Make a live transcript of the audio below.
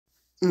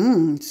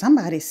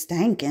Somebody's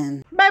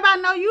stinking. Babe, I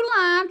know you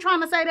lying, trying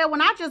to say that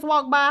when I just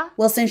walked by.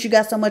 Well, since you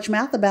got so much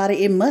mouth about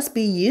it, it must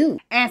be you.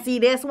 And see,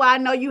 that's why I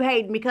know you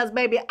hate me, because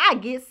baby, I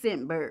get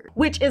SCENTBIRD,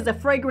 which is a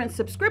fragrance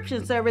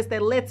subscription service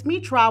that lets me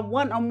try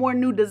one or more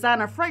new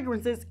designer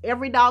fragrances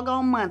every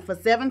doggone month for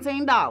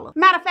 $17.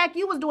 Matter of fact,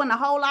 you was doing a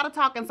whole lot of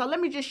talking, so let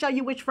me just show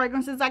you which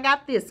fragrances I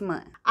got this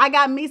month. I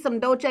got me some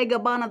Dolce &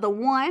 Gabbana The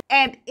One,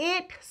 and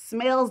it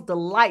smells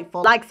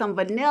delightful, like some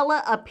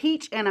vanilla, a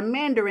peach, and a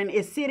mandarin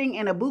is sitting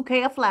in a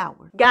bouquet of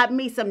flowers. Got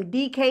me some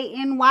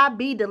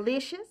DKNY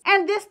Delicious,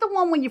 and this the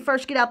one when you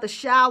first get out the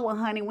shower,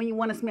 honey, when you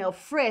want to smell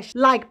fresh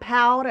like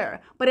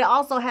powder, but it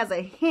also has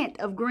a hint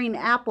of green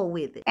apple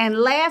with it. And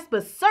last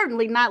but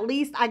certainly not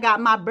least, I got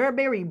my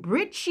Burberry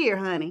Brit Sheer,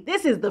 honey.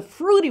 This is the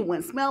fruity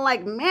one, smell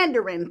like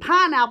mandarin,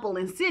 pineapple,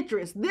 and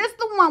citrus. This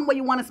the one where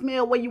you want to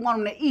smell where you want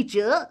them to eat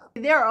you up.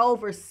 There are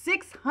over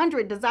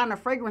 600 designer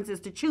fragrances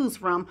to choose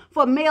from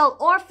for male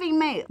or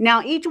female.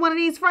 Now, each one of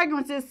these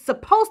fragrances is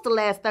supposed to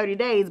last 30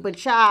 days, but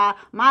child,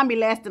 mine be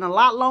lasting a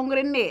lot longer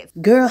than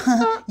that. Girl,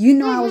 you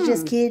know I was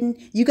just kidding.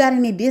 You got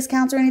any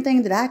discounts or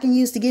anything that I can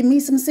use to get me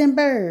some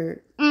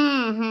SCENTBIRD?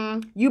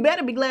 You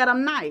better be glad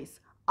I'm nice.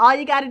 All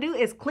you got to do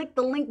is click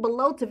the link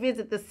below to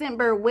visit the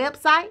SCENTBIRD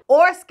website,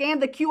 or scan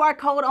the QR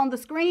code on the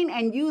screen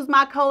and use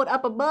my code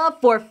up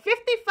above for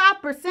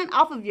 55%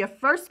 off of your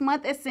first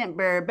month at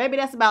SCENTBIRD. Baby,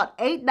 that's about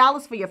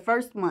 $8 for your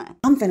first month.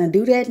 I'm finna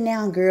do that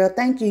now, girl.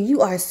 Thank you.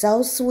 You are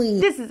so sweet.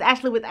 This is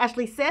Ashley with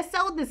Ashley Says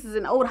So. This is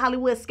an old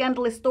Hollywood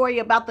scandalous story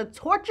about the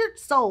tortured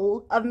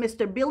soul of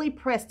Mr. Billy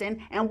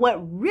Preston and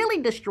what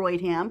really destroyed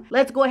him.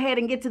 Let's go ahead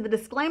and get to the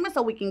disclaimer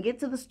so we can get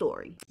to the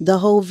story. The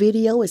whole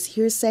video is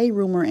hearsay,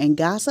 rumor, and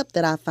gossip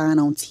that I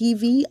find on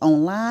TV,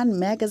 online,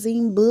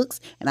 magazine, books,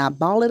 and I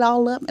ball it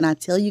all up and I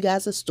tell you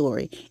guys a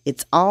story.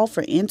 It's all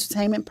for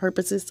entertainment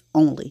purposes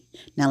only.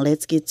 Now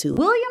let's get to it.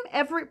 William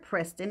Everett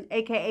Preston,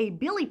 aka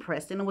Billy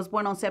Preston, was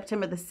born on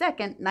September the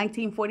 2nd,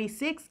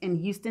 1946 in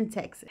Houston,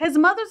 Texas. His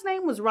mother's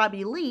name was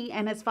Robbie Lee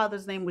and his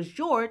father's name was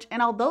George,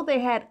 and although they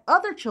had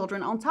other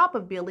children on top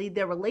of Billy,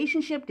 their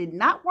relationship did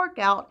not work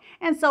out,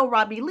 and so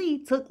Robbie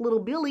Lee took little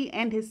Billy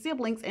and his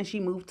siblings and she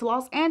moved to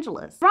Los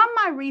Angeles. From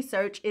my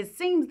research, it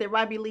seems that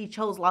Robbie Lee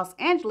chose Los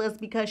Angeles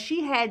because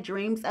she had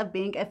dreams of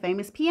being a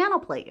famous piano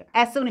player.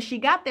 As soon as she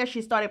got there,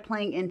 she started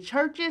playing in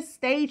churches,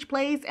 stage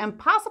plays, and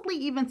possibly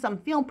even some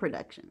film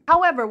production.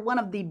 However, one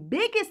of the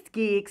biggest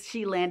gigs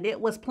she landed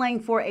was playing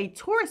for a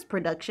tourist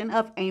production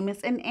of Amos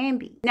and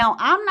Andy. Now,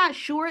 I'm not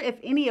sure if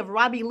any of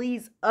Robbie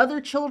Lee's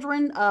other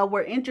children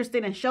were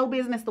interested in show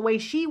business the way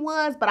she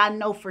was, but I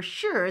know for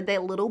sure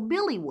that little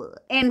Billy was.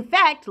 In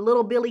fact,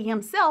 little Billy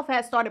himself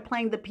had started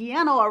playing the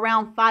piano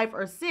around 5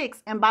 or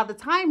 6, and by the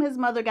time his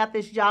mother got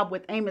this job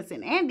with Amos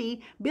and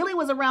Andy, Billy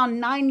was around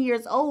 9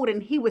 years old,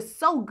 and he was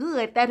so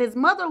good that his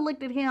mother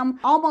looked at him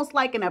almost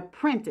like an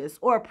apprentice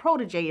or a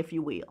protege, if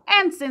you will.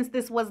 And since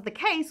this was the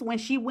case, when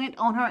she went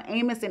on her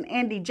Amos and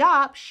Andy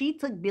job, she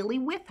took Billy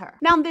with her.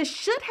 Now, this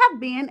should have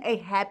been a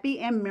happy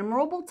and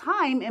memorable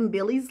time in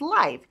Billy's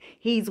life.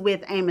 He's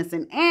with Amos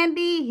and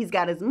Andy, he's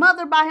got his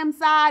mother by his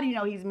side, you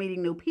know, he's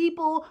meeting new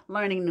people,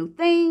 learning new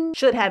things.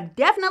 Should have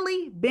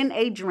definitely been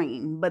a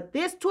dream, but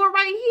this tour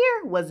right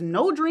here was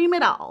no dream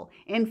at all.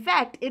 In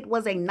fact, it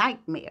was a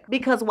nightmare,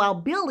 because while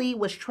Billy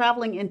was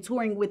traveling and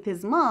touring with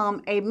his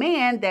mom, a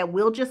man that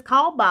we'll just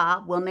call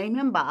Bob, we'll name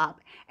him Bob,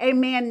 a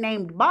man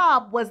named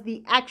Bob was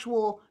the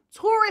actual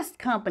tourist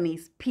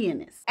company's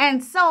pianist.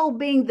 And so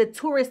being the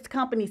tourist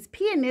company's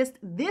pianist,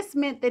 this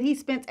meant that he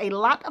spent a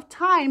lot of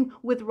time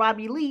with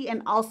Robbie Lee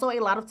and also a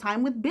lot of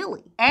time with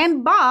Billy.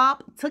 And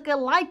Bob took a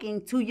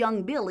liking to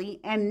young Billy,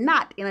 and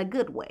not in a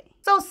good way.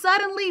 So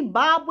suddenly,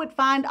 Bob would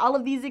find all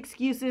of these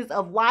excuses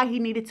of why he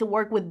needed to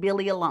work with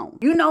Billy alone.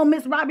 You know,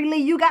 Miss Robbie Lee,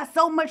 you got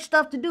so much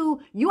stuff to do.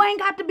 You ain't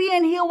got to be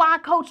in here while I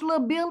coach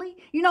little Billy.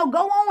 You know,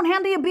 go on,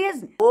 handle your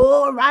business.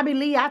 Oh, Robbie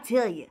Lee, I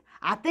tell you,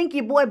 I think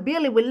your boy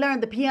Billy would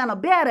learn the piano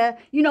better,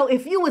 you know,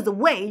 if you was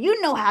away.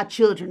 You know how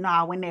children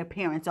are when their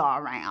parents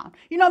are around.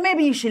 You know,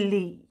 maybe you should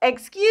leave.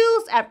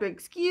 Excuse after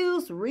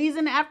excuse,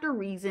 reason after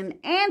reason,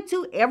 and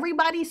to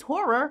everybody's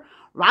horror,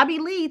 Robbie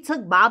Lee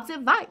took Bob's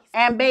advice.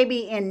 And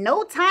baby, in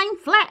no time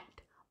flat,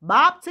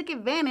 Bob took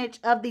advantage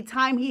of the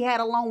time he had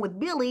alone with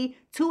Billy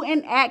to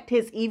enact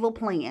his evil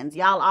plans.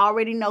 Y'all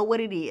already know what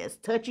it is.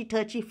 Touchy,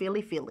 touchy,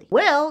 feely, feely.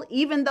 Well,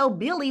 even though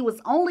Billy was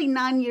only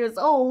 9 years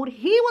old,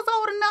 he was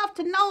old enough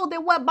to know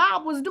that what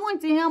Bob was doing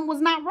to him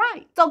was not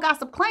right. So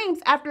gossip claims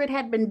after it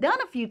had been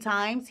done a few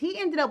times, he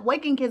ended up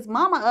waking his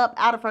mama up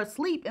out of her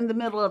sleep in the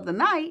middle of the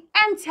night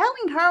and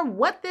telling her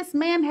what this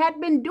man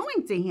had been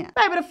doing to him.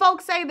 Baby, the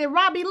folks say that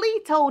Robbie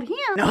Lee told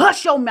him, "Now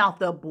hush your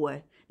mouth up,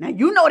 boy. Now,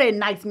 you know that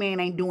nice man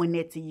ain't doing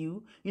that to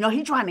you. You know,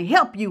 he trying to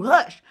help you.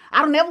 Hush.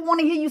 I don't ever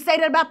want to hear you say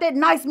that about that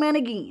nice man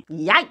again."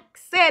 Yikes.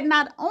 Said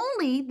not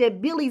only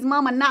did Billy's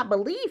mama not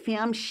believe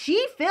him,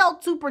 she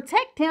failed to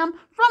protect him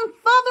from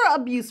further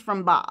abuse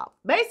from Bob.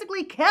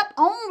 Basically kept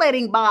on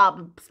letting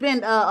Bob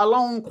spend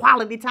alone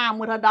quality time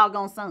with her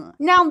doggone son.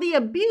 Now, the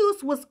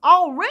abuse was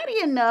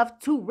already enough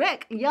to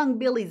wreck young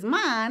Billy's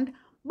mind,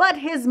 But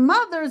his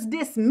mother's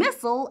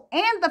dismissal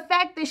and the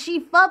fact that she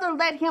further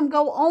let him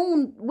go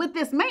on with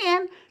this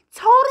man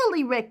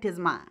totally wrecked his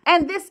mind.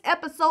 And this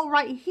episode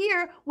right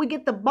here would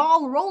get the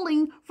ball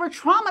rolling for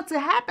trauma to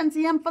happen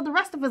to him for the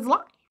rest of his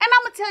life. And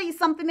I'm going to tell you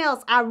something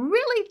else. I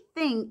really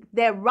think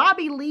that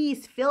Robbie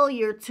Lee's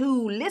failure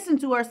to listen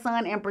to her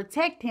son and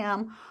protect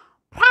him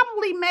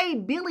probably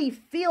made Billy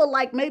feel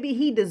like maybe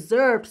he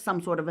deserved some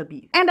sort of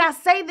abuse. And I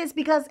say this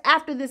because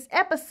after this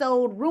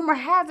episode, rumor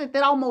has it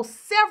that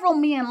almost several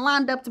men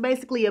lined up to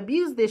basically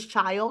abuse this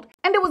child,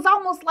 and it was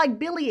almost like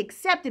Billy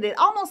accepted it,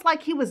 almost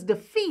like he was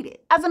defeated.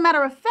 As a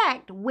matter of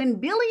fact, when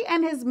Billy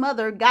and his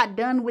mother got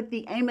done with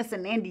the Amos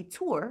and Andy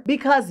tour,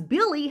 because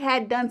Billy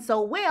had done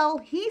so well,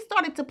 he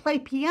started to play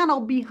piano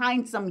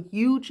behind some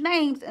huge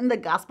names in the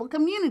gospel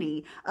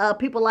community.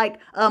 People like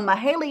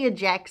Mahalia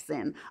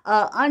Jackson,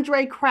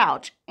 Andre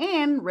Crouch,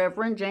 and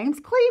Reverend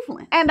James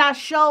Cleveland. And I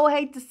sure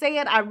hate to say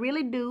it, I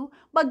really do,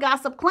 but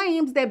gossip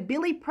claims that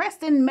Billy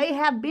Preston may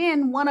have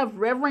been one of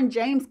Reverend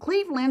James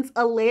Cleveland's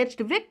alleged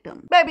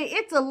victims. Baby,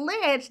 it's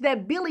alleged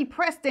that Billy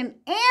Preston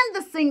and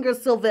the singer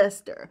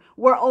Sylvester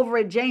were over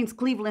at James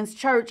Cleveland's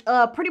church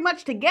pretty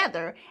much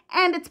together,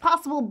 and it's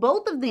possible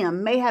both of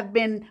them may have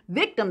been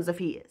victims of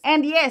his.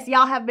 And yes,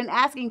 y'all have been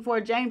asking for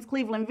a James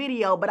Cleveland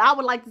video, but I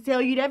would like to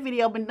tell you that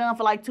video been done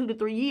for like 2 to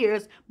 3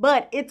 years,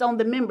 but it's on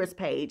the members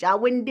page. I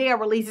wouldn't dare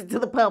release it to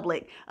the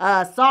public.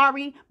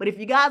 Sorry, but if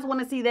you guys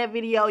want to see that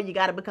video, you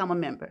got to become a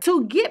member.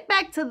 To get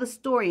back to the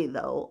story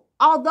though,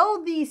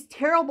 although these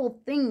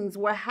terrible things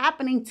were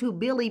happening to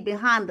Billy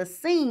behind the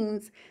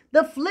scenes,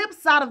 the flip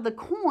side of the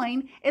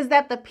coin is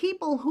that the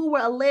people who were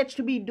alleged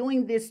to be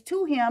doing this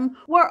to him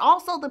were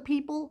also the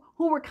people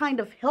who were kind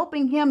of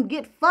helping him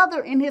get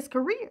further in his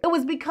career. It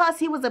was because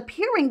he was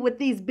appearing with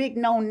these big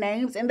known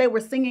names and they were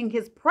singing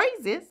his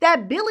praises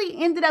that Billy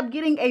ended up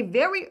getting a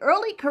very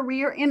early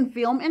career in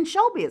film and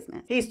show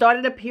business. He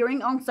started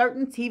appearing on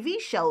certain TV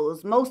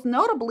shows, most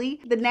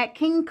notably the Nat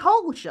King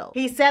Cole show.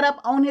 He sat up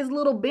on his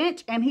little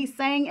bench and he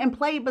sang and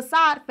played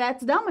beside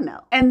Fats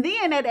Domino. And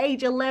then at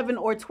age 11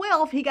 or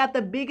 12, he got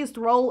the biggest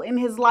role in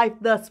his life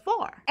thus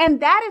far.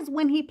 And that is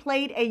when he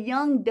played a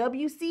young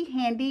W.C.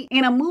 Handy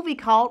in a movie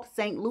called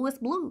St. Louis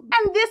Blues.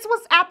 And this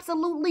was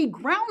absolutely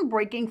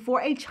groundbreaking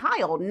for a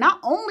child, not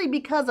only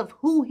because of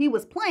who he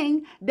was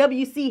playing,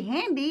 W.C.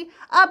 Handy,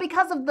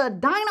 because of the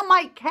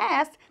dynamite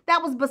cast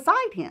that was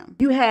beside him.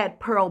 You had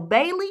Pearl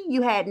Bailey,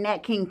 you had Nat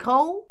King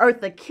Cole,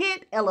 Eartha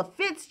Kitt, Ella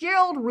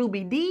Fitzgerald,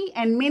 Ruby Dee,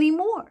 and many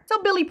more.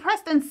 So Billy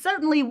Preston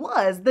certainly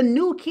was the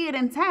new kid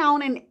in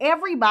town and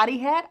everybody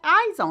had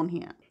eyes on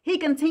him. He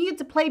continued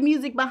to play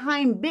music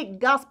behind big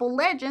gospel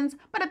legends,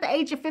 but at the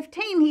age of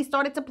 15, he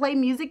started to play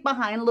music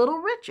behind Little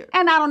Richard.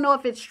 And I don't know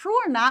if it's true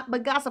or not,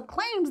 but gossip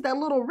claims that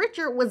Little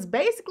Richard was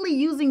basically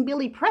using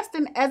Billy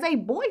Preston as a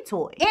boy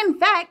toy. In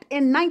fact,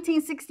 in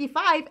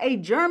 1965, a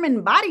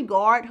German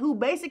bodyguard who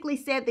basically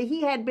said that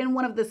he had been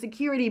one of the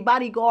security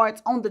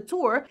bodyguards on the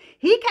tour,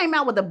 he came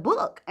out with a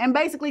book and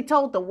basically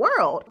told the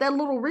world that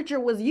Little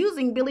Richard was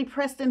using Billy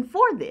Preston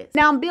for this.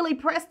 Now, Billy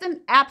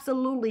Preston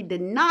absolutely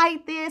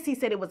denied this. He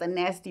said it was a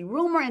nasty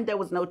rumor and there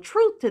was no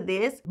truth to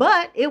this,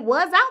 but it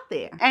was out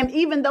there. And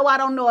even though I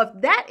don't know if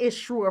that is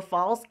true or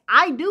false,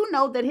 I do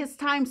know that his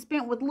time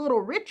spent with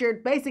Little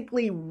Richard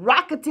basically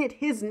rocketed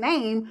his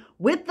name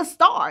with the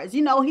stars.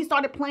 You know, he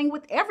started playing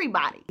with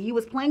everybody. He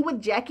was playing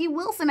with Jackie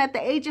Wilson at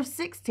the age of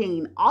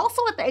 16.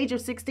 Also at the age of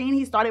 16,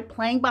 he started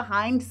playing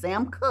behind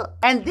Sam Cooke.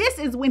 And this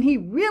is when he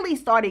really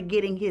started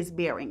getting his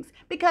bearings,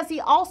 because he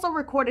also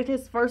recorded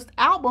his first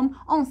album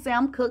on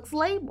Sam Cooke's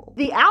label.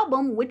 The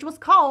album, which was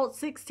called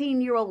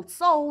 16-Year-Old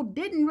Soul,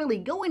 didn't really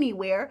go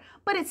anywhere,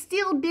 but it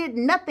still did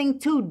nothing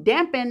to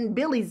dampen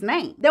Billy's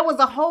name. There was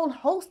a whole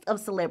host of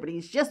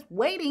celebrities just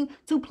waiting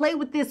to play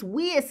with this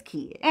whiz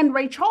kid, and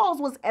Ray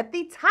Charles was at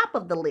the top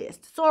of the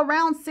list. So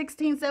around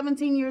 16,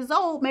 17 years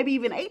old, maybe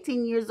even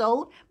 18 years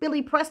old,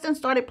 Billy Preston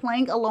started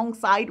playing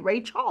alongside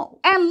Ray Charles.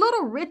 And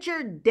Little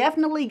Richard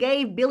definitely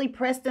gave Billy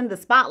Preston the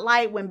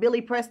spotlight when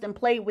Billy Preston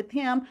played with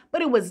him,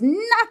 but it was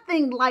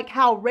nothing like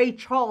how Ray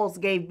Charles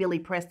gave Billy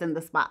Preston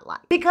the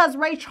spotlight. Because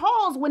Ray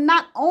Charles would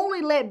not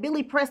only let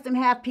Billy Preston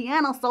have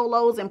piano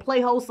solos and play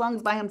whole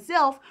songs by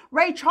himself,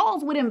 Ray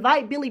Charles would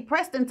invite Billy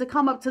Preston to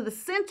come up to the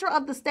center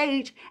of the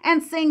stage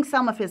and sing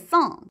some of his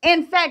songs.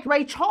 In fact,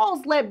 Ray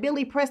Charles let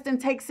Billy Preston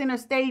take center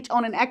stage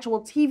on an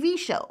actual TV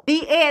show,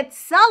 the Ed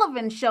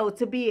Sullivan Show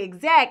to be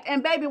exact.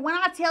 And baby, when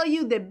I tell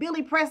you that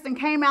Billy Preston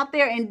came out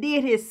there and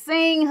did his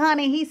sing,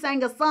 honey, he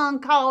sang a song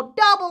called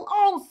Double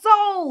O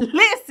Soul.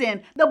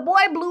 Listen, the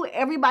boy blew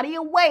everybody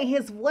away.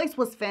 His voice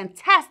was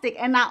fantastic,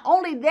 and not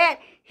only that,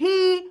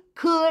 he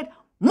could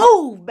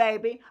Move,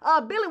 baby.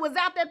 Billy was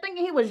out there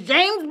thinking he was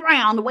James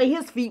Brown the way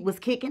his feet was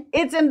kicking.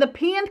 It's in the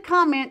pinned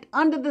comment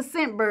under the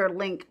SCENTBIRD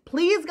link.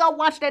 Please go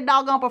watch that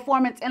doggone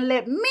performance and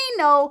let me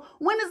know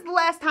when is the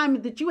last time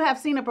that you have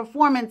seen a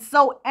performance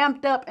so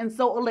amped up and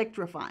so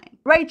electrifying.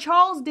 Ray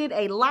Charles did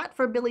a lot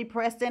for Billy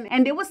Preston,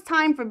 and it was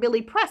time for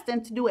Billy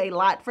Preston to do a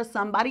lot for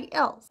somebody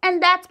else.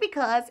 And that's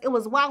because it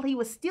was while he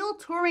was still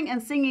touring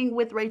and singing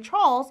with Ray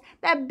Charles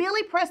that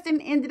Billy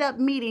Preston ended up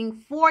meeting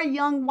 4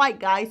 young white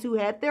guys who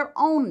had their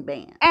own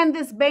band. And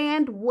this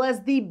band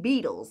was the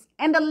Beatles.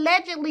 And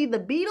allegedly the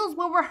Beatles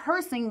were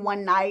rehearsing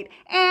one night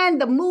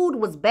and the mood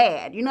was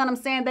bad. You know what I'm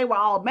saying? They were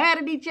all mad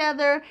at each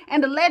other.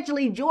 And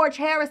allegedly George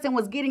Harrison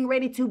was getting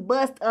ready to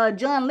bust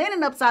John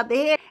Lennon upside the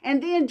head.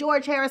 And then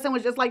George Harrison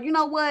was just like, you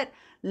know what?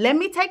 Let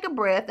me take a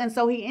breath. And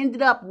so he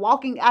ended up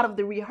walking out of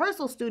the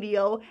rehearsal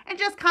studio and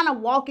just kind of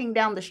walking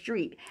down the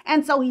street.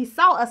 And so he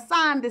saw a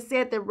sign that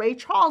said that Ray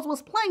Charles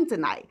was playing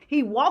tonight.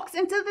 He walks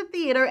into the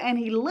theater and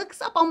he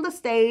looks up on the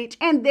stage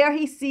and there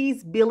he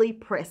sees Billy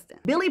Preston.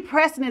 Billy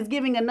Preston is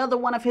giving another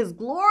one of his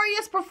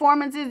glorious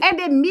performances, and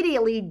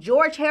immediately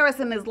George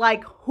Harrison is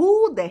like,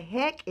 who the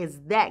heck is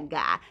that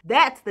guy?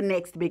 That's the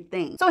next big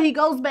thing. So he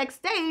goes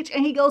backstage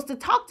and he goes to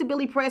talk to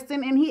Billy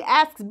Preston and he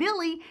asks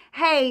Billy,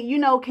 hey, you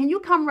know, can you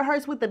come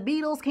rehearse with the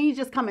Beatles? Can you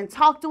just come and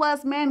talk to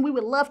us, man? We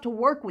would love to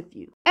work with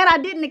you. And I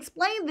didn't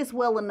explain this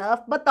well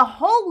enough, but the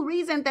whole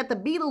reason that the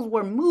Beatles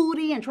were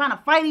moody and trying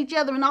to fight each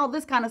other and all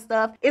this kind of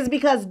stuff is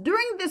because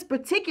during this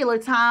particular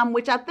time,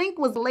 which I think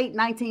was late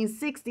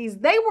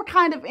 1960s, they were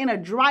kind of in a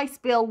dry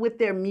spell with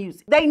their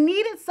music. They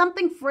needed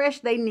something fresh.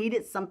 They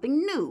needed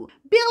something new.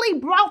 Billy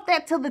brought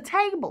that to the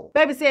table.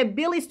 Baby said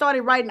Billy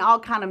started writing all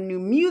kind of new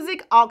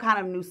music, all kind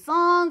of new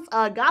songs.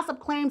 Gossip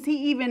claims he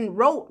even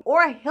wrote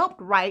or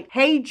helped write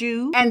Hey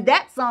Jude, and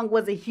that song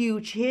was a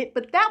huge hit,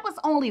 but that was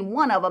only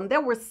one of them. There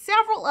were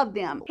several of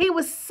them. He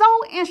was so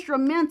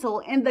instrumental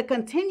in the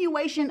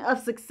continuation of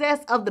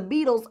success of the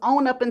Beatles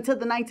on up until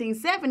the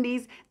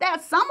 1970s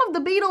that some of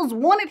the Beatles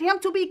wanted him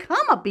to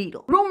become a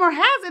Beatle. Rumor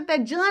has it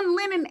that John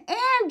Lennon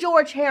and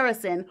George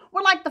Harrison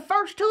were like the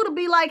first two to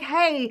be like,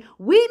 hey,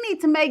 we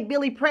need to make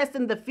Billy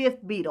Preston the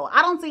 5th Beatle.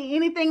 I don't see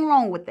anything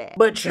wrong with that.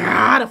 But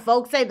the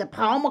folks say that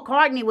Paul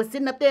McCartney was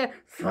sitting up there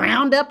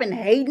frowned up and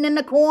hating in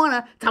the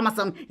corner, talking about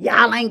some,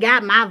 y'all ain't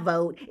got my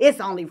vote. It's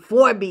only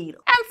 4 Beatles.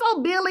 And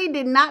so Billy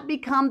did not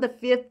become the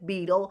 5th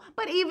Beatle,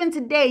 but even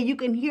today you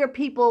can hear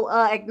people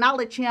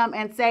acknowledge him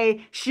and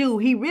say, shoo,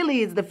 he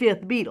really is the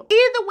 5th Beatle.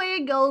 Either way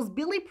it goes,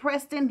 Billy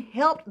Preston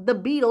helped the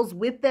Beatles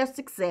with their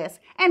success,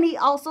 and he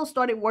also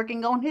started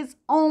working on his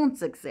own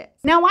success.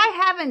 Now,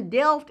 I haven't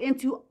delved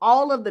into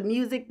all of the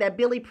music that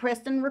Billy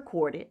Preston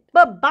recorded,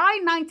 but by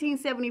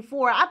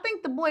 1974, I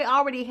think the boy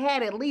already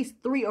had at least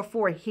 3 or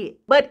 4 hits.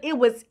 But it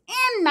was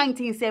in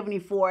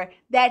 1974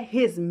 that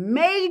his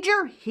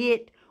major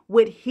hit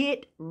would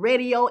hit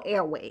radio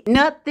airway.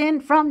 Nothing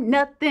from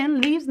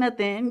nothing leaves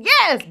nothing.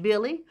 Yes,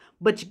 Billy,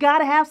 but you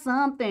gotta have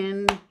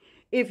something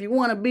if you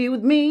wanna be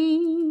with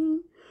me.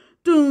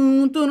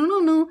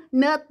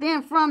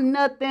 Nothing from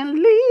nothing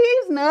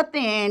leaves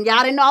nothing.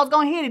 Y'all didn't know I was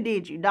gonna hit it,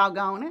 did you?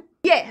 Doggone it.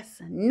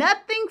 Yes,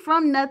 nothing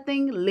from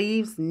nothing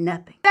leaves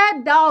nothing.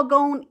 That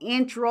doggone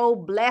intro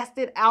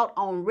blasted out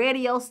on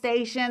radio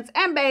stations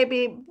and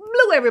baby,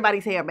 blew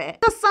everybody's hair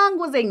back. The song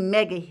was a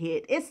mega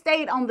hit. It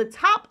stayed on the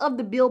top of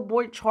the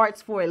Billboard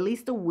charts for at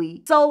least a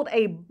week, sold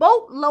a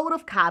boatload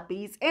of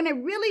copies, and it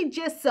really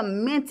just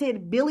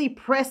cemented Billy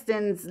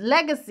Preston's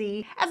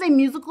legacy as a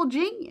musical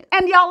genius.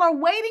 And y'all are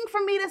waiting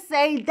for me to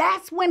say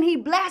that's when he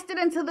blasted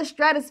into the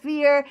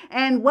stratosphere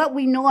and what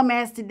we know him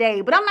as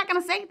today, but I'm not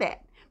gonna say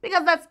that,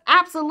 because that's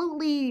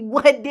absolutely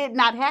what did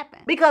not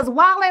happen. Because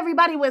while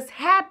everybody was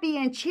happy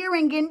and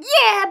cheering and,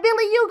 yeah,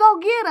 Billy, you go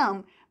get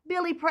him,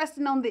 Billy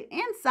Preston on the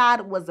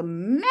inside was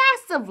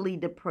massively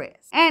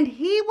depressed. And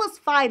he was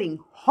fighting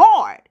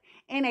hard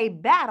in a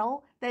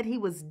battle that he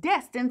was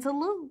destined to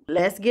lose.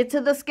 Let's get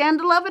to the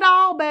scandal of it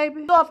all,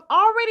 baby. So I've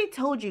already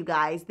told you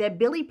guys that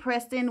Billy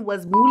Preston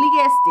was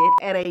molested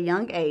at a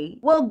young age.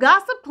 Well,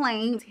 gossip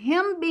claims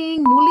him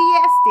being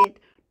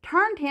molested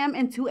turned him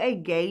into a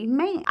gay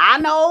man. I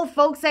know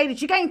folks say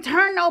that you can't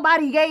turn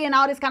nobody gay and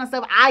all this kind of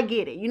stuff. I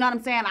get it. You know what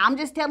I'm saying? I'm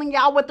just telling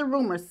y'all what the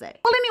rumors say.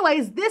 Well,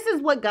 anyways, this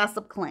is what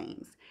gossip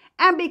claims.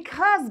 And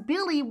because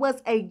Billy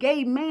was a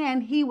gay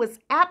man, he was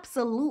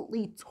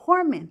absolutely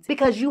tormented.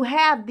 Because you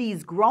have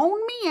these grown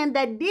men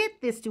that did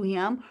this to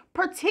him,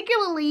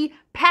 particularly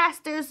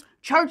pastors,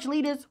 church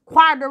leaders,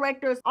 choir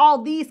directors,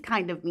 all these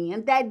kind of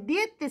men that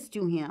did this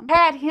to him,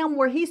 had him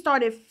where he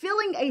started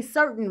feeling a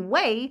certain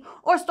way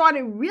or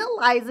started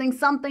realizing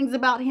some things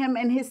about him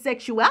and his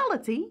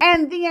sexuality.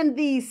 And then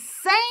these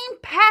same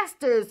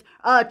pastors,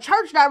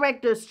 church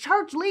directors,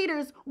 church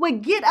leaders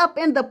would get up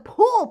in the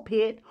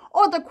pulpit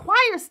or the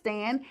choir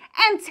stand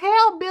and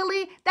tell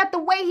Billy that the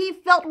way he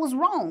felt was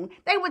wrong.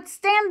 They would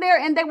stand there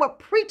and they would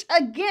preach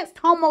against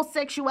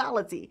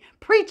homosexuality,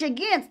 preach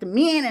against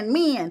men and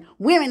men,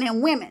 women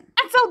and women.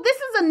 And so this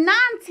is a 9,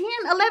 10,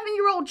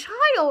 11-year-old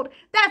child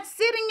that's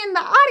sitting in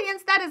the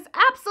audience that is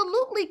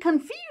absolutely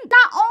confused.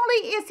 Not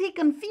only is he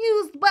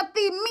confused, but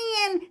the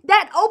men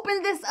that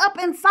opened this up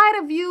inside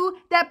of you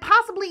that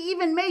possibly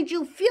even made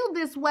you feel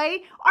this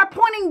way are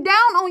pointing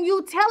down on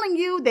you, telling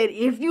you that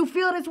if you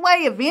feel this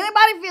way, if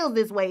anybody feels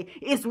this way,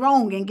 it's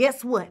wrong. And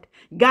guess what?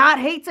 God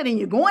hates it and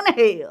you're going to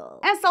hell.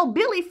 And so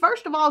Billy,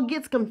 first of all,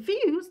 gets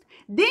confused.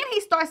 Then he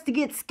starts to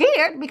get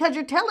scared because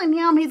you're telling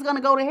him he's going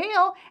to go to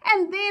hell.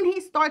 And then he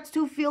starts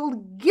to feel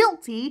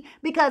guilty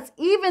because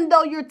even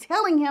though you're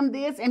telling him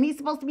this and he's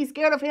supposed to be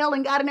scared of hell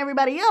and God and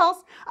everybody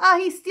else,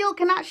 he still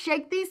cannot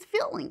shake these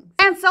feelings.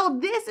 And so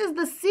this is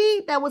the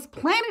seed that was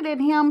planted in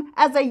him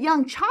as a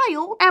young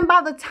child. And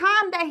by the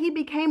time that he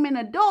became an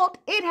adult,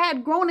 it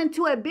had grown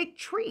into a big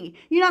tree.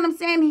 You know what I'm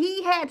saying?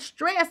 He had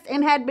stressed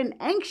and had been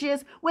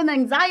anxious with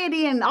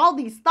anxiety and all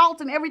these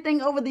thoughts and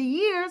everything over the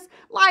years.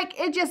 Like,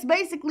 it just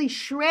basically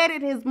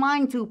shredded his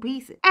mind to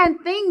pieces. And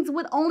things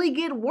would only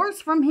get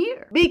worse from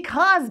here.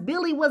 Because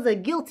Billy was a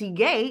guilty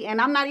gay, and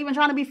I'm not even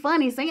trying to be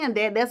funny saying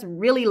that, that's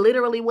really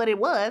literally what it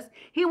was.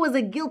 He was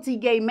a guilty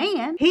gay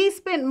man. He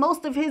spent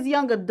most of his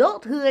young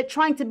adulthood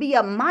trying to be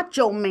a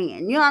macho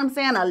man. You know what I'm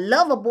saying? A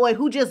lover boy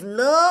who just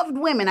loved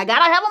women. I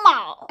gotta have them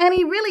all. And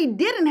he really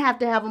didn't have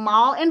to have them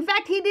all. In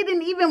fact, he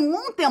didn't even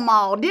want them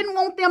all. Didn't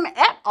want them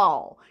at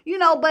all. You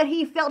know, but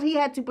he felt he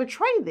had to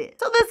portray this.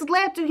 So this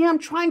led to him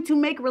trying to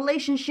make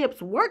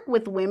relationships work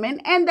with women,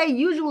 and they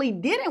usually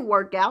didn't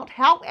work out.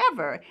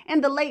 However,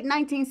 in the late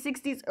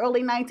 1960s,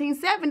 early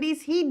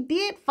 1970s, he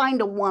did find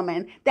a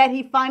woman that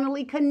he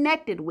finally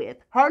connected with.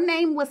 Her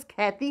name was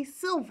Kathy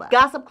Silva.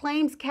 Gossip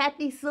claims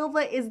Kathy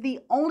Silva is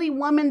the only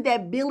woman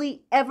that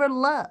Billy ever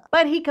loved.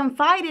 But he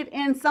confided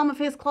in some of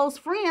his close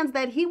friends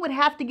that he would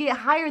have to get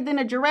higher than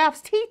a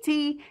giraffe's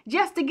TT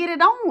just to get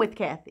it on with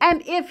Kathy.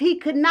 And if he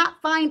could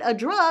not find a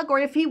drug, or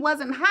if he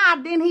wasn't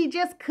high, then he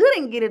just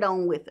couldn't get it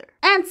on with her.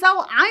 And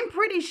so I'm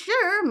pretty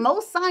sure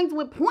most signs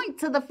would point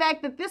to the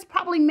fact that this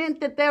probably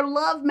meant that their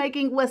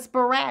lovemaking was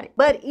sporadic.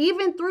 But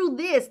even through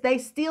this, they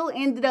still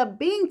ended up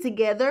being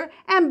together,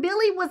 and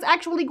Billy was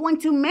actually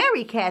going to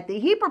marry Kathy.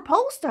 He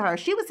proposed to her.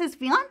 She was his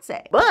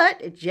fiance.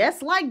 But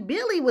just like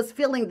Billy was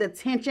feeling the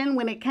tension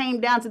when it came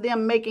down to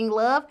them making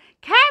love,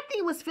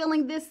 Kathy was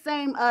feeling this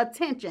same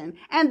tension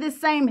and this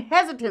same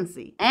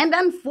hesitancy. And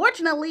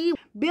unfortunately,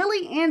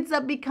 Billy ends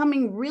up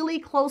becoming really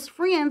close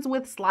friends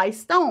with Sly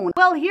Stone.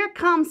 Well, here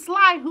comes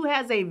Sly, who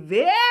has a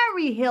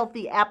very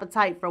healthy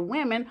appetite for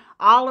women,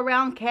 all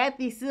around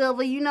Kathy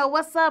Silva. You know,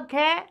 what's up,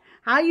 Kat?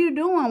 How you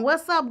doing?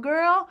 What's up,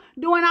 girl?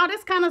 Doing all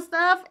this kind of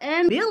stuff.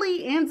 And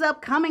Billy ends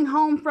up coming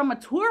home from a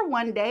tour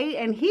one day,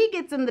 and he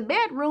gets in the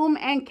bedroom,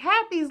 and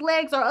Kathy's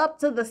legs are up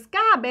to the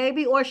sky,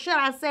 baby. Or should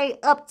I say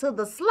up to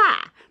the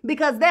Sly?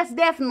 Because that's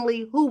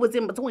definitely who was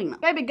in between them.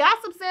 Baby,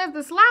 gossip says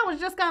the Sly was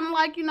just kind of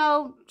like, you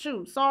know,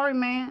 shoot, sorry,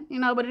 man. You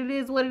know, but it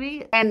is what it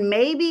is. And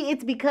maybe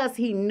it's because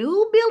he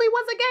knew Billy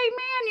was a gay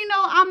man. You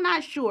know, I'm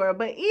not sure.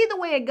 But either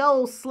way it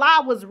goes,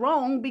 Sly was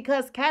wrong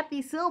because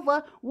Kathy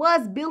Silva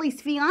was Billy's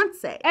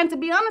fiance. And to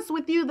be honest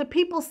with you, the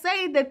people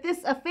say that this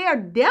affair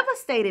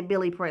devastated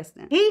Billy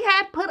Preston. He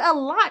had put a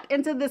lot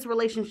into this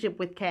relationship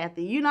with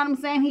Kathy. You know what I'm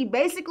saying? He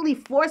basically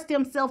forced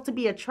himself to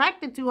be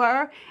attracted to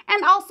her,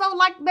 and also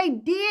like they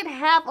did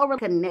have a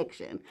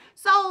connection.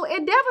 So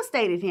it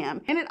devastated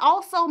him, and it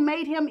also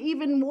made him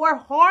even more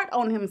hard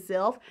on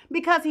himself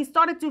because he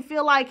started to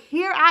feel like,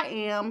 here I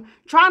am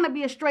trying to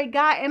be a straight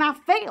guy and I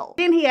failed.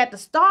 Then he had to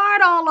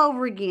start all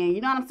over again.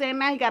 You know what I'm saying?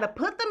 Now he got to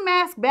put the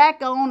mask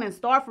back on and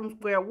start from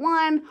square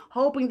one,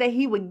 hoping that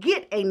he would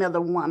get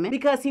another woman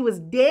because he was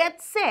dead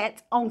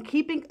set on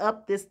keeping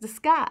up this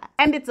disguise.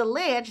 And it's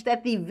alleged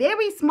that the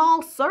very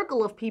small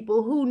circle of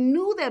people who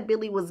knew that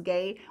Billy was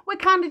gay would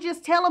kind of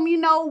just tell him, you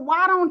know,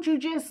 why don't you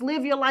just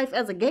live your life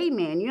as a gay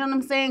man? You know what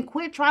I'm saying?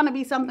 Quit trying to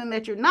be something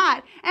that you're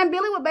not. And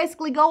Billy would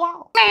basically go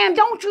off. Man,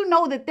 don't you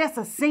know that that's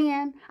a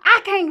sin?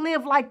 I can't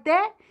live like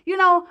that. You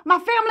know, my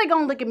family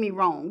gonna look at me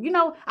wrong. You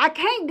know, I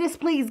can't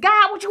displease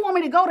God. What, you want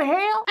me to go to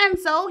hell? And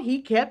so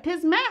he kept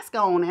his mask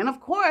on. And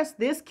of course,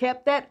 this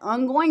kept that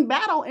ongoing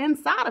battle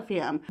inside of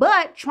him.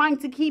 But trying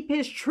to keep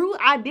his true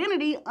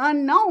identity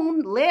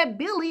unknown led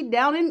Billy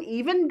down an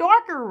even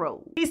darker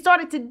road. He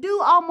started to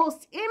do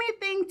almost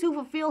anything to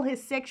fulfill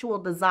his sexual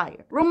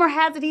desire. Rumor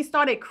has it he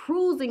started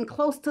cruising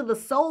close to the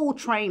Soul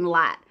Train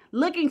lot,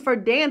 looking for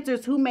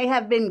dancers who may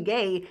have been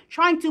gay,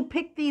 trying to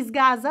pick these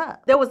guys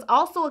up. There was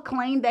also a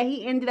claim that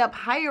he ended up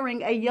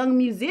hiring a young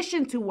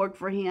musician to work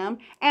for him,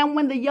 and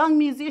when the young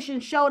musician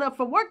showed up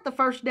for work the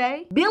first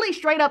day, Billy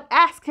straight up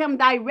asked him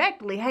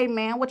directly, hey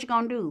man, what you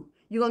gonna do?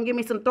 You gonna give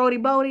me some throaty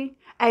bodie?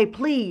 Hey,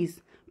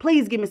 please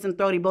give me some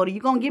throaty bodie.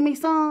 You gonna give me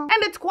some?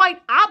 And it's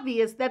quite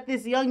obvious that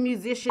this young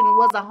musician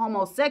was a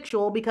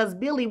homosexual because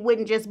Billy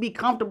wouldn't just be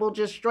comfortable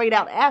just straight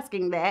out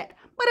asking that.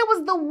 But it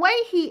was the way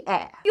he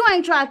asked. You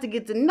ain't tried to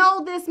get to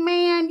know this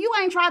man. You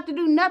ain't tried to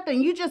do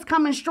nothing. You just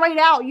coming straight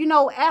out, you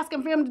know,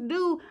 asking for him to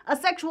do a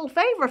sexual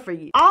favor for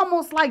you.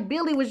 Almost like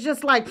Billy was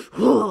just like,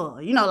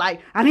 you know,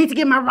 like, I need to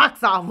get my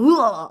rocks off,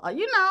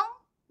 you know.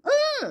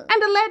 drugs.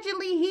 And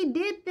allegedly, he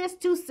did this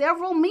to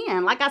several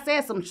men. Like I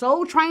said, some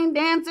soul-trained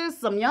dancers,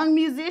 some young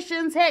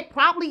musicians, heck,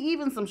 probably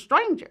even some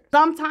strangers.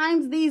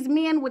 Sometimes these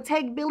men would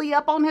take Billy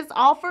up on his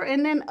offer,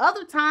 and then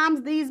other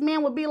times these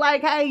men would be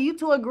like, hey, you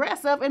too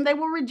aggressive, and they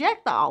would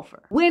reject the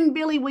offer. When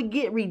Billy would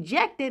get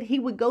rejected, he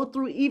would go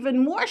through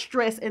even more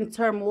stress and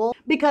turmoil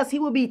because he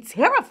would be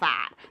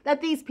terrified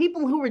that these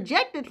people who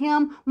rejected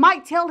him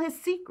might tell his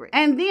secret.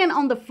 And then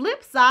on the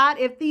flip side,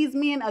 if these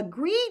men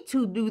agreed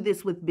to do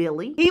this with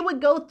Billy, he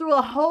would go through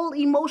a whole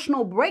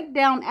emotional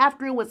breakdown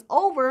after it was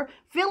over,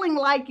 feeling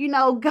like,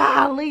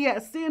 golly, I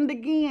sinned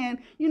again.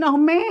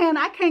 Man,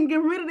 I can't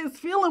get rid of this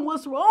feeling.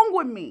 What's wrong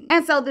with me?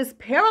 And so this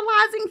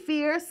paralyzing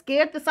fear,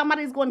 scared that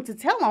somebody's going to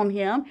tell on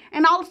him,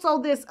 and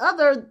also this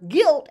other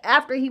guilt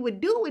after he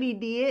would do what he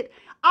did,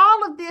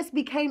 all of this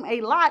became a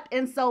lot,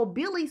 and so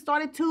Billy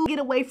started to get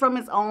away from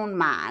his own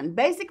mind.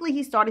 Basically,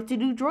 he started to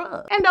do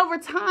drugs. And over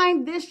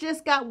time, this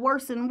just got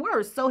worse and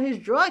worse. So his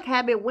drug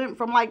habit went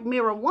from like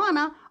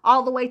marijuana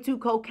all the way to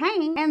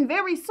cocaine, and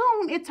very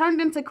soon it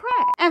turned into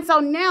crack. And so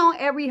now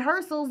at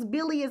rehearsals,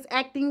 Billy is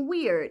acting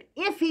weird,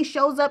 if he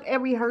shows up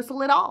at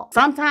rehearsal at all.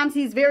 Sometimes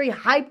he's very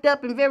hyped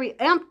up and very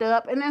amped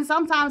up, and then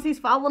sometimes he's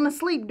falling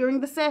asleep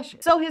during the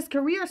session. So his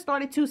career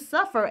started to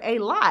suffer a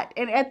lot,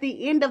 and at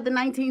the end of the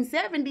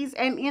 1970s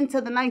and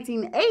into the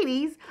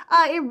 1980s,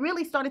 it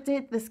really started to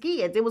hit the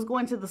skids. It was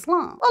going to the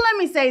slums. Well, let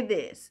me say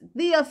this.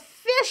 The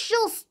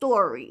official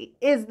story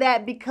is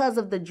that because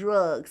of the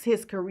drugs,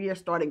 his career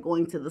started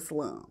going to the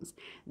slums.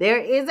 There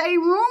is a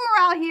rumor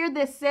out here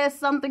that says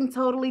something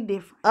totally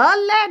different.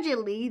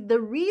 Allegedly, the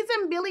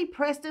reason Billy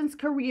Preston's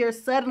career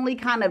suddenly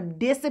kind of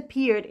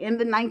disappeared in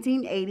the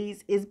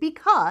 1980s is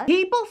because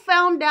people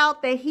found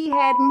out that he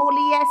had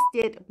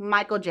molested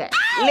Michael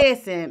Jackson.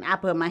 Listen, I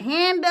put my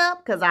hand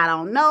up because I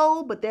don't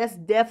know, but that's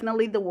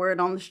definitely the word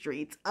on the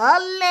streets.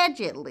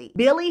 Allegedly,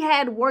 Billy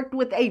had worked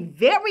with a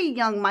very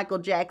young Michael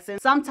Jackson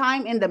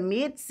sometime in the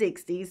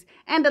mid-60s,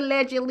 and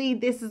allegedly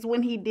this is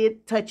when he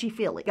did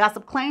touchy-feely.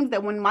 Gossip claims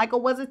that when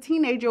Michael was a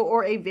teenager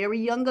or a very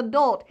young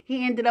adult,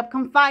 he ended up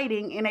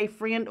confiding in a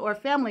friend or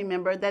family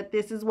member that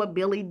this is what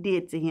Billy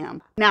did to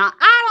him. Now,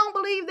 I don't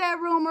believe that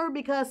rumor,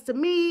 because to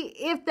me,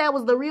 if that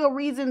was the real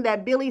reason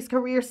that Billy's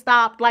career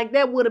stopped, like,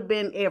 that would have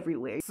been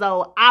everywhere.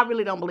 So I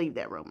really don't believe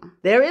that rumor.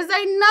 There is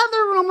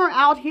another rumor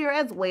out here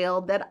as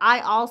well that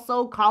I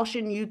also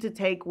caution you to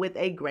take with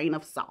a grain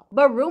of salt.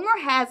 But rumor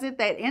has it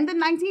that in the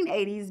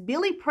 1980s,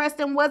 Billy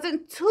Preston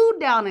wasn't too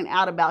down and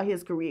out about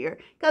his career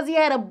because he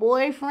had a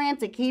boyfriend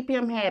to keep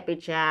him happy,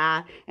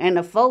 child. And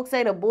the folks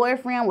say the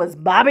boyfriend was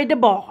Bobby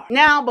DeBar.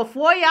 Now,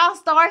 before y'all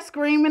start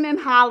screaming and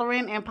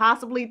hollering and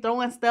possibly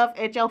throwing stuff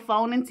at your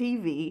phone and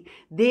TV,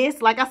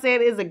 this, like I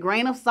said, is a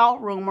grain of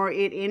salt rumor.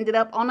 It ended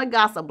up on a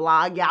gossip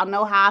blog. Y'all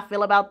know how I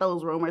feel about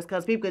those rumors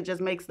because people could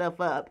just make stuff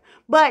up.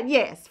 But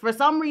yes, for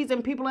some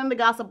reason, people in the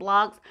gossip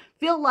blogs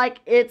feel like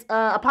it's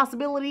a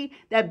possibility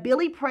that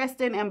Billy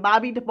Preston and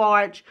Bobby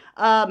DeBarge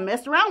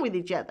messed around with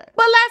each other.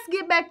 But let's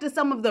get back to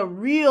some of the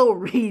real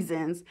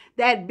reasons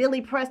that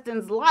Billy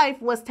Preston's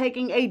life was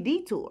taking a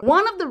detour.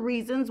 One of the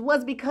reasons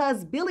was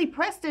because Billy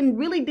Preston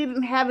really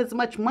didn't have as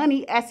much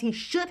money as he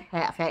should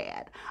have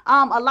had.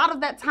 A lot of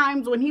that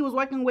times when he was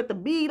working with the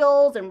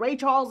Beatles and Ray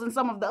Charles and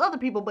some of the other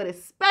people, but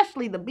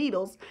especially the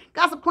Beatles,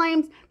 gossip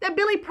claims that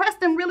Billy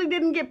Preston really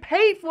didn't get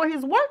paid for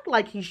his work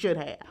like he should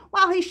have,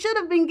 while he should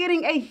have been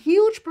getting a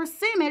huge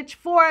percentage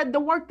for the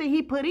work that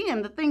he put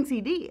in, the things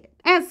he did.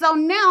 And so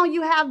now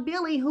you have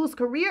Billy, whose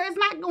career is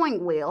not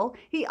going well.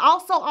 He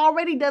also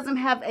already doesn't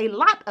have a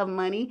lot of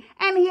money,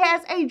 and he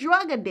has a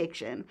drug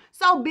addiction.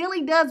 So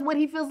Billy does what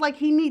he feels like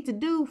he needs to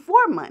do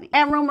for money.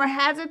 And rumor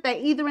has it that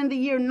either in the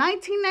year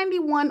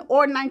 1991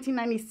 or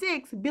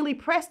 1996, Billy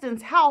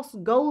Preston's house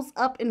goes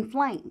up in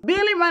flames.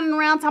 Billy running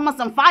around talking about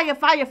some fire,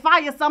 fire,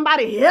 fire,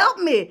 somebody help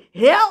me,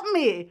 help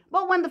me.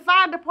 But when the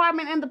fire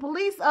department and the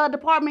police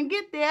department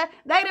get there,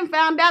 they done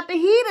found out that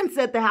he done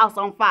set the house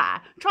on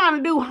fire, trying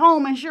to do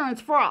home insurance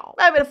fraud.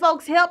 Maybe the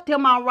folks helped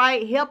him all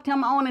right, helped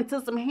him on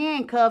into some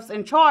handcuffs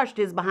and charged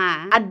his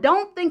behind. I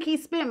don't think he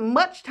spent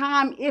much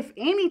time, if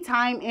any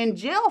time, in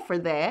jail for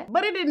that,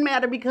 but it didn't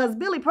matter because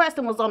Billy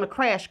Preston was on a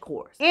crash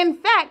course. In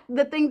fact,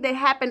 the thing that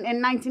happened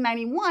in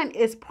 1991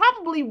 is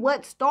probably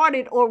what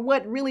started or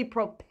what really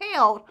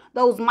propelled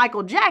those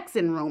Michael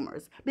Jackson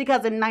rumors,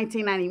 because in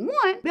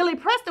 1991, Billy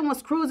Preston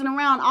was cruising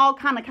around all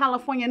kind of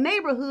California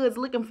neighborhoods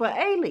looking for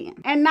aliens,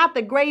 and not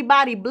the gray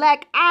body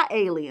black eye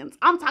aliens.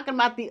 I'm talking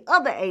about the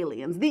other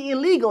aliens, the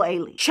illegal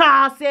aliens.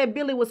 Charles said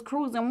Billy was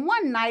cruising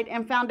one night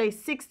and found a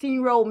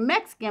 16-year-old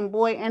Mexican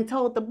boy and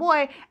told the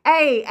boy,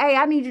 hey,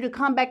 I need you to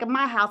come back at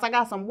my house. I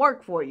got some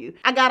work for you.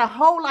 I got a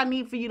hole I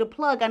need for you to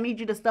plug. I need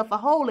you to stuff a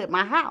hole at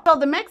my house. So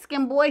the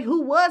Mexican boy,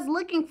 who was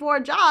looking for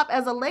a job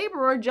as a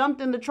laborer,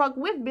 jumped in the truck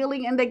with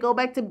Billy, and they go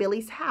back to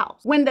Billy's house.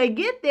 When they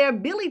get there,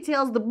 Billy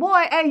tells the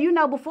boy, hey,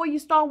 before you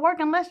start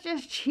working, let's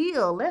just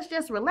chill. Let's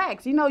just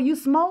relax. You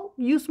smoke?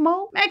 You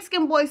smoke?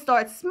 Mexican boy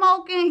starts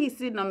smoking. He's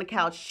sitting on the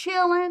couch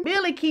chilling. son.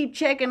 Billy keep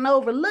checking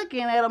over,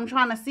 looking at him,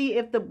 trying to see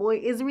if the boy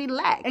is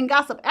relaxed. And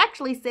gossip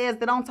actually says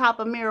that on top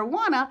of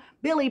marijuana,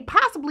 Billy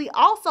possibly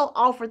also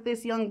offered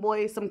this young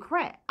boy some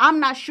crack. I'm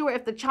not sure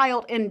if the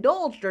child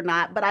indulged or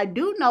not, but I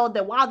do know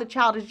that while the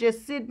child is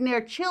just sitting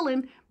there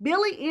chilling,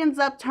 Billy ends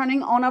up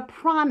turning on a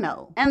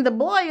prano. And the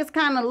boy is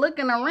kind of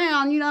looking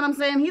around, you know what I'm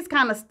saying? He's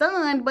kind of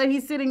stunned, but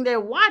he's sitting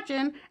there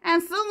watching,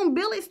 and soon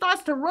Billy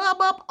starts to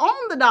rub up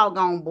on the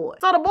doggone boy.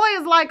 So the boy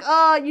is like,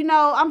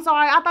 I'm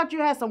sorry, I thought you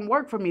had some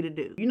work for me to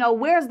do.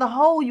 Where's the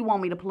hole you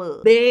want me to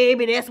plug?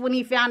 Baby, that's when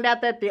he found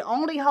out that the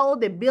only hole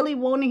that Billy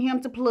wanted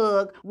him to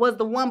plug was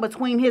the one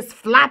between his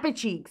floppy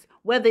cheeks,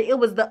 whether it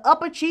was the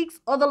upper cheeks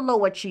or the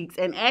lower cheeks.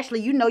 And Ashley,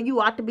 you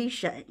ought to be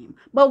shamed.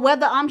 But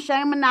whether I'm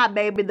shamed or not,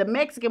 baby, the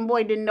Mexican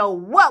boy didn't know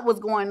what was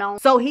going on,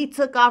 so he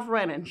took off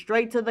running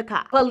straight to the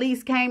cops.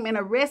 Police came and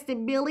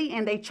arrested Billy,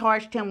 and they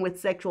charged him with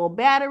sexual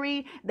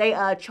battery. They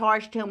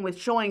charged him with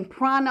showing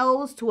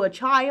pranos to a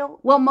child.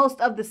 Well, most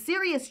of the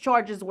serious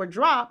charges were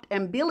dropped,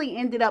 and Billy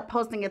ended up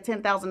posting a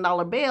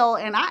 $10,000 bail,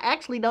 and I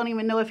actually don't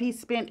even know if he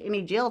spent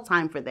any jail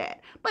time for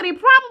that. But he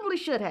probably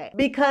should have,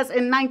 because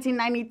in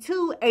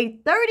 1992, a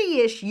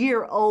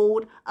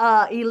 30-ish-year-old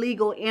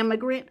illegal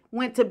immigrant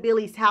went to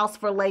Billy's house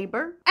for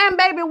labor. And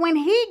baby, when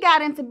he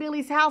got into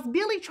Billy's house,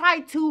 Billy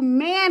tried to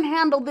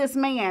manhandle this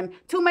man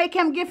to make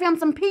him give him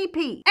some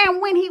pee-pee.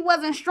 And when he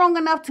wasn't strong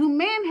enough to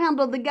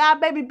manhandle the guy,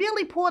 baby,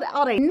 Billy pulled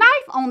out a knife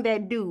on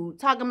that dude,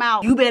 talking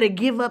about, you better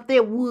give up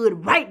that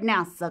wood right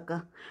now,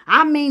 sucker.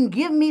 I mean,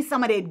 give me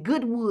some of that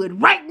good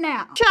wood right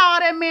now.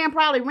 Child, that man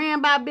probably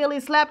ran by Billy,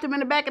 slapped him in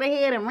the back of the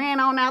head, and ran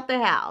on out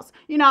the house.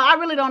 I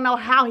really don't know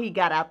how he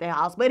got out the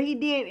house, but he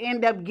did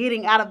end up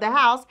getting out of the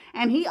house,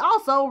 and he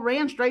also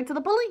ran straight to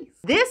the police.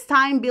 This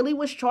time, Billy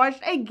was charged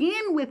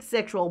again with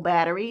sexual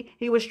battery.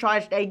 He was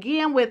charged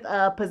again with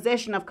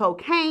possession of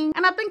cocaine,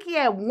 and I think he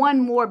had one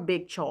more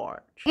big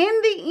charge.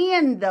 In the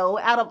end, though,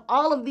 out of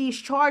all of these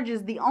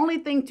charges, the only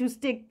thing to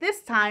stick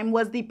this time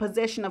was the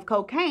possession of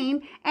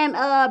cocaine,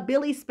 and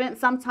Billy spent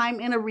some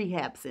time in a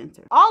rehab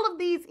center. All of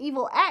these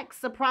evil acts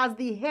surprised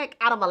the heck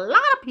out of a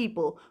lot of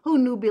people who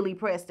knew Billy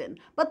Preston,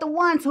 but the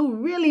ones who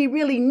really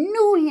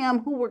knew him,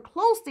 who were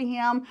close to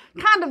him,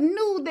 kind of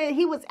knew that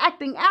he was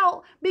acting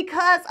out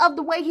because of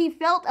the way he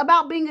felt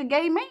about being a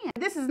gay man.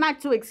 This is not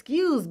to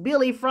excuse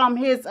Billy from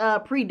his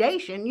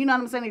predation, you know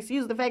what I'm saying,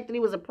 excuse the fact that he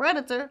was a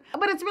predator,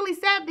 but it's really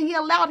sad that he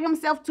allowed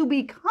himself to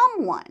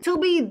become one, to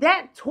be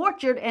that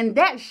tortured and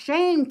that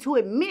shamed to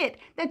admit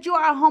that you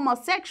are a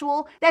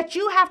homosexual, that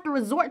you have to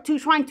resort to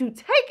trying to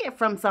take it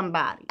from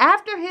somebody.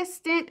 After his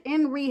stint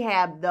in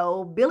rehab,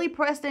 though, Billy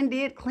Preston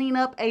did clean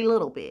up a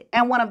little bit,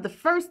 and one of the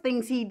first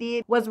things he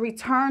did was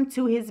return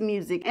to his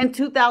music. In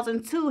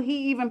 2002, he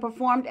even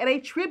performed at a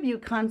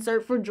tribute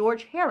concert for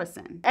George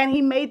Harrison, and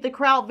he made the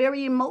crowd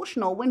very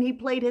emotional when he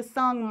played his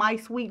song My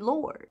Sweet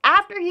Lord.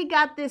 After he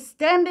got this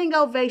standing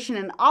ovation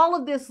and all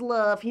of this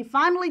love, he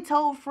finally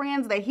told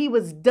friends that he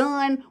was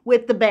done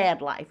with the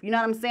bad life. You know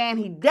what I'm saying?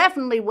 He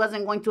definitely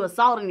wasn't going to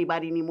assault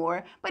anybody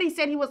anymore, but he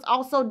said he was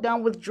also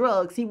done with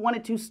drugs. He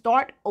wanted to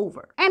start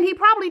over. And he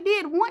probably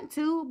did want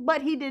to,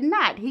 but he did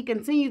not. He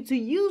continued to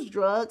use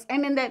drugs,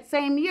 and in that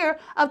same year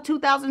of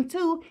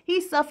 2002, he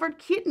suffered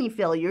kidney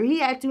failure. He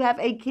had to have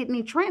a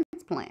kidney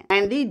transplant.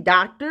 And the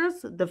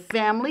doctors, the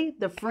family,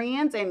 the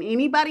friends, and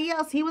anybody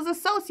else he was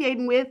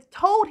associating with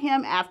told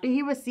him after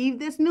he received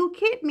this new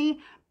kidney,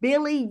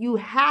 Billy, you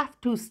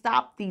have to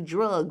stop the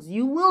drugs.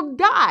 You will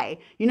die.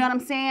 You know what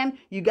I'm saying?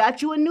 You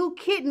got you a new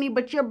kidney,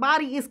 but your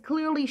body is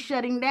clearly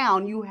shutting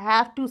down. You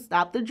have to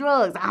stop the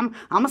drugs. I'm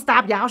gonna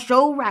stop. Y'all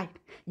show right.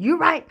 You're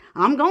right.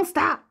 I'm gonna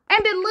stop.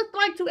 And it looked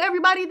like to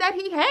everybody that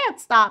he had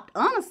stopped,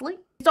 honestly.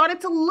 He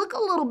started to look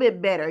a little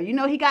bit better.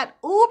 He got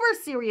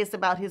uber serious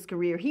about his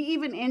career. He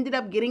even ended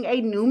up getting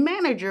a new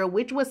manager,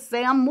 which was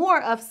Sam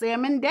Moore of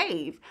Sam and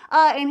Dave.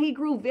 And he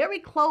grew very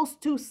close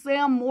to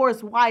Sam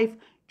Moore's wife,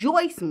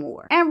 Joyce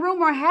Moore. And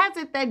rumor has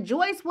it that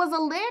Joyce was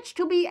alleged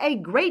to be a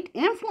great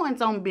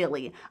influence on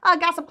Billy.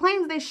 Gossip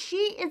claims that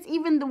she is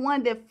even the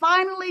one that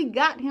finally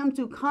got him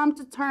to come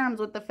to terms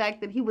with the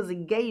fact that he was a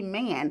gay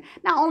man.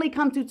 Not only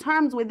come to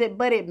terms with it,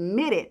 but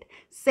admit it.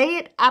 Say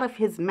it out of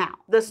his mouth.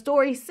 The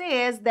story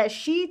says that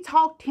she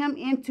talked him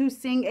into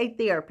seeing a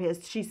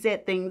therapist. She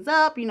set things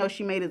up,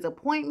 she made his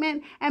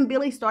appointment, and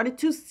Billy started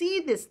to see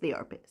this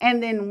therapist.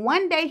 And then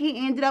one day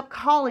he ended up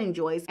calling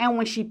Joyce, and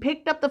when she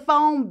picked up the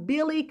phone,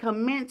 Billy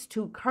commenced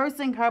to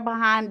cursing her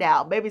behind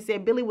out. Baby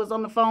said Billy was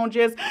on the phone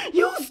just,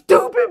 you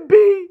stupid B.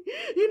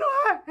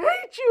 I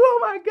hate you. Oh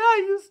my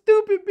God, you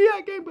stupid B.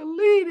 I can't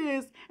believe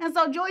this. And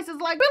so Joyce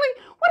is like,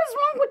 Billy, what is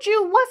wrong with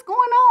you? What's going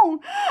on?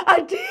 I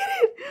did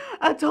it.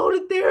 I told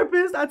the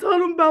therapist. I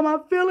told him about my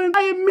feelings.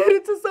 I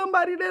admitted to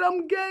somebody that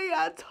I'm gay.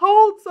 I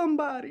told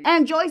somebody.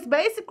 And Joyce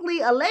basically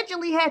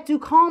allegedly had to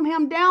calm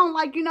him down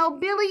like,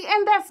 Billy,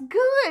 and that's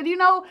good.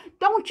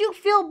 Don't you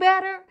feel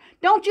better?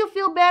 Don't you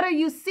feel better?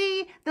 You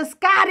see, the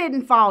sky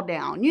didn't fall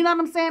down. You know what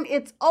I'm saying?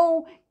 It's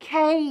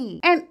okay.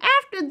 And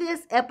after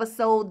this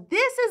episode,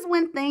 this is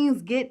when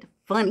things get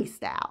funny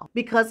style,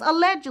 because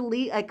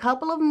allegedly a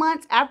couple of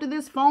months after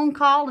this phone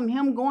call and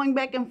him going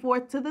back and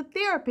forth to the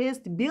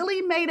therapist,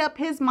 Billy made up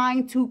his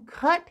mind to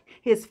cut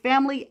his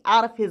family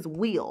out of his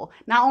will.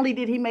 Not only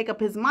did he make up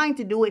his mind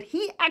to do it,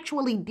 he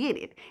actually did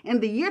it. In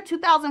the year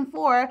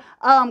 2004,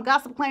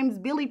 gossip claims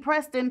Billy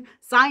Preston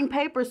signed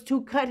papers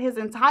to cut his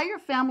entire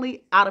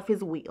family out of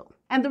his will.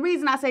 And the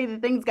reason I say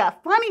that things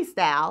got funny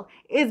style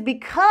is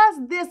because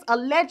this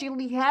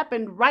allegedly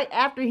happened right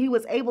after he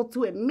was able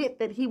to admit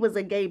that he was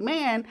a gay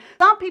man.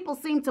 Some people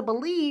seem to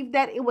believe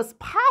that it was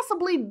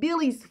possibly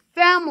Billy's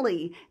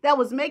family that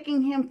was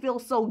making him feel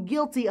so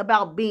guilty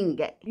about being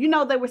gay. You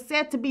know, they were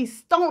said to be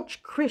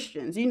staunch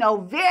Christians, you know,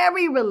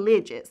 very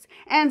religious.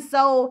 And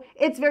so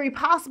it's very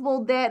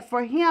possible that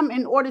for him,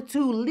 in order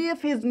to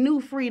live his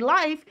new free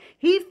life,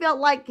 he felt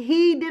like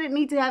he didn't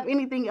need to have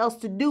anything else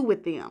to do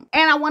with them.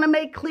 And I want to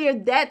make clear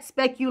that's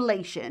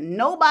speculation.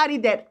 Nobody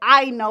that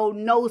I know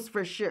knows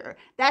for sure.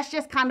 That's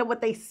just kind of what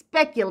they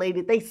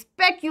speculated. They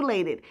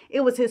speculated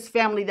it was his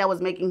family that was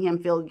making him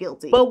feel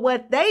guilty. But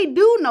what they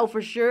do know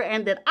for sure,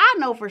 and that I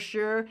know for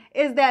sure,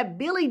 is that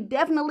Billy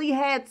definitely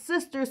had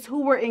sisters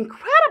who were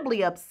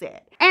incredibly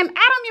upset. And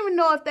I don't even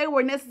know if they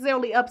were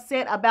necessarily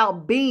upset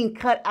about being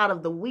cut out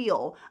of the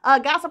will.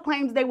 Gossip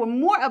claims they were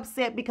more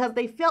upset because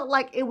they felt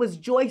like it was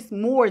Joyce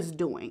Moore's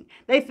doing.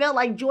 They felt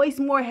like Joyce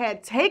Moore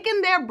had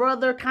taken their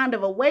brother kind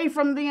of away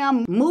from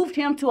them, moved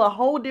him to a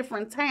whole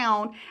different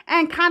town,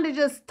 and kind of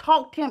just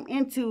talked him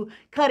into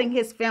cutting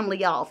his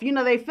family off. You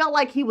know, they felt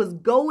like he was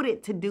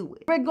goaded to do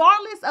it.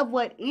 Regardless of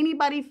what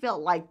anybody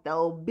felt like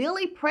though,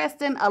 Billy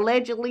Preston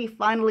allegedly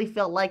finally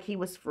felt like he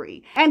was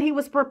free. And he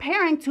was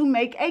preparing to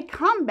make a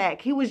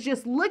comeback. He was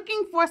just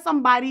looking for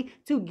somebody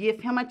to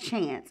give him a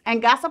chance.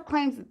 And gossip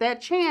claims that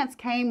that chance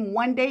came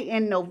one day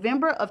in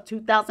November of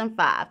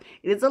 2005.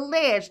 It is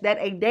alleged that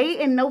a day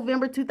in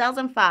November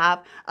 2005,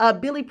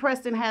 Billy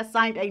Preston has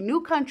signed a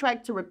new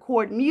contract to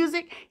record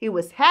music. He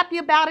was happy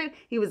about it.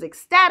 He was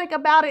ecstatic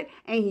about it.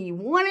 And he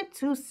wanted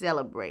to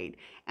celebrate.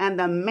 And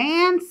the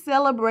man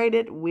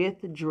celebrated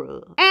with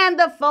drugs. And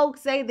the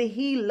folks say that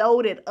he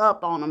loaded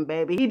up on them,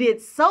 baby. He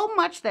did so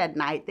much that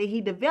night that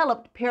he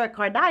developed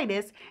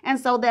pericarditis. And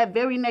so that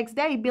very next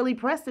day, Billy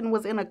Preston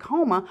was in a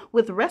coma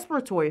with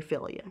respiratory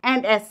failure.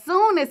 And as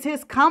soon as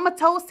his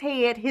comatose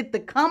head hit the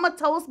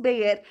comatose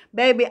bed,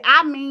 baby,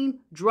 I mean,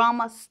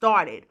 drama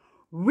started.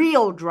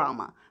 Real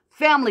drama.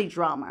 Family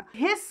drama.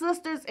 His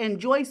sisters and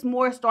Joyce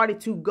Moore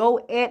started to go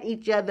at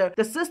each other.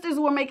 The sisters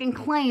were making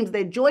claims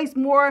that Joyce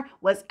Moore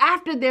was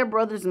after their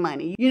brother's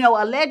money. You know,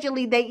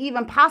 allegedly, they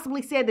even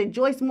possibly said that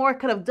Joyce Moore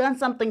could have done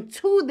something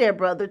to their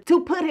brother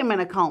to put him in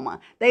a coma.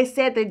 They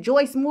said that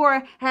Joyce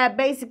Moore had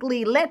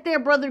basically let their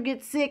brother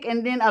get sick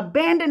and then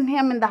abandoned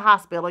him in the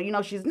hospital. You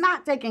know, she's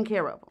not taking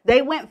care of him.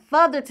 They went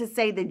further to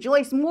say that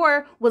Joyce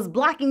Moore was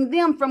blocking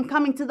them from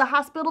coming to the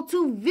hospital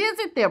to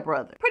visit their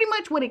brother. Pretty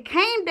much what it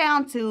came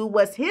down to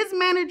was his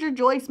manager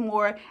Joyce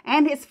Moore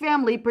and his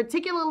family,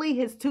 particularly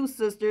his two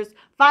sisters,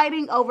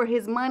 fighting over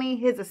his money,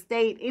 his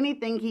estate,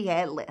 anything he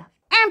had left.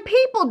 And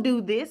people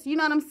do this, you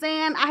know what I'm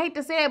saying? I hate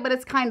to say it, but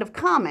it's kind of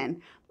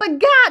common. But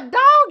God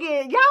dog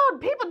it, y'all,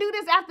 people do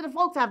this after the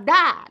folks have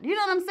died. You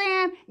know what I'm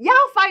saying? Y'all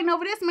fighting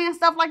over this man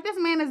stuff like this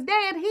man is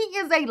dead. He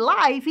is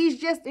alive. He's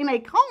just in a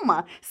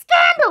coma.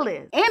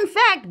 Scandalous. In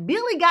fact,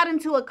 Billy got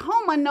into a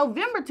coma in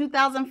November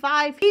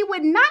 2005. He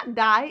would not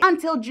die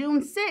until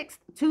June 6th,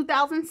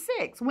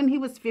 2006, when he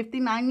was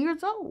 59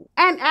 years old.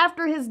 And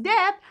after his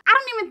death, I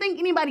don't even think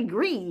anybody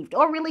grieved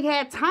or really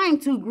had time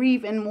to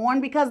grieve and mourn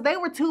because they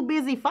were too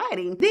busy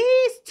fighting.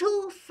 These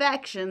two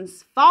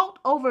factions fought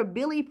over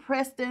Billy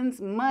Preston's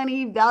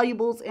money,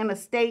 valuables, and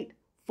estate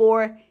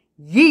for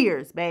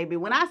years, baby.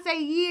 When I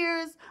say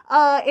years,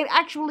 it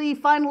actually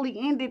finally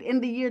ended in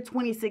the year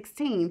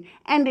 2016,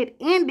 and it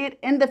ended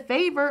in the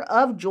favor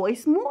of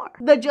Joyce Moore.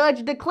 The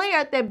judge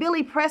declared that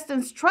Billy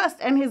Preston's trust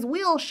and his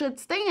will should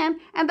stand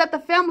and that the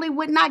family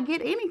would not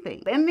get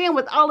anything. And then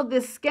with all of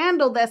this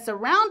scandal that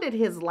surrounded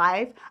his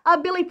life,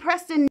 Billy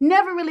Preston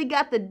never really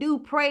got the due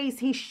praise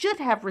he should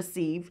have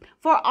received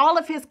for all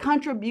of his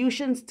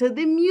contributions to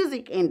the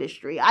music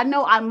industry. I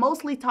know I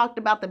mostly talked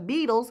about the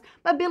Beatles,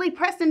 but Billy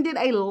Preston did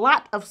a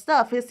lot of stuff.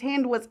 His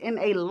hand was in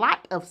a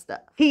lot of stuff.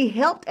 He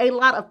helped a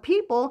lot of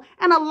people,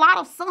 and a lot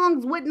of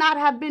songs would not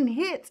have been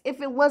hits if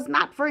it was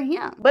not for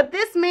him. But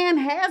this man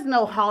has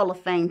no Hall of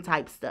Fame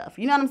type stuff.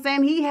 You know what I'm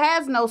saying? He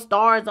has no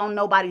stars on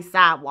nobody's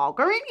sidewalk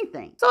or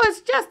anything. So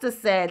it's just a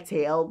sad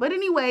tale. But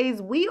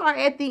anyways, we are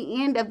at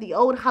the end of the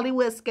old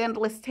Hollywood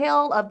scandalous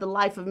tale of the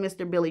life of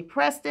Mr. Billy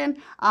Preston.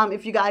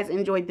 If you guys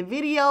enjoyed the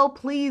video,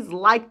 please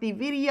like the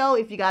video.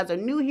 If you guys are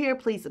new here,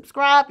 please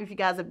subscribe. If you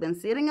guys have been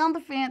sitting on the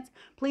fence,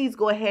 please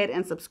go ahead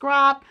and subscribe.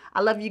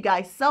 I love you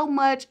guys so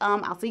much.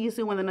 I'll see you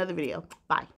soon with another video. Bye.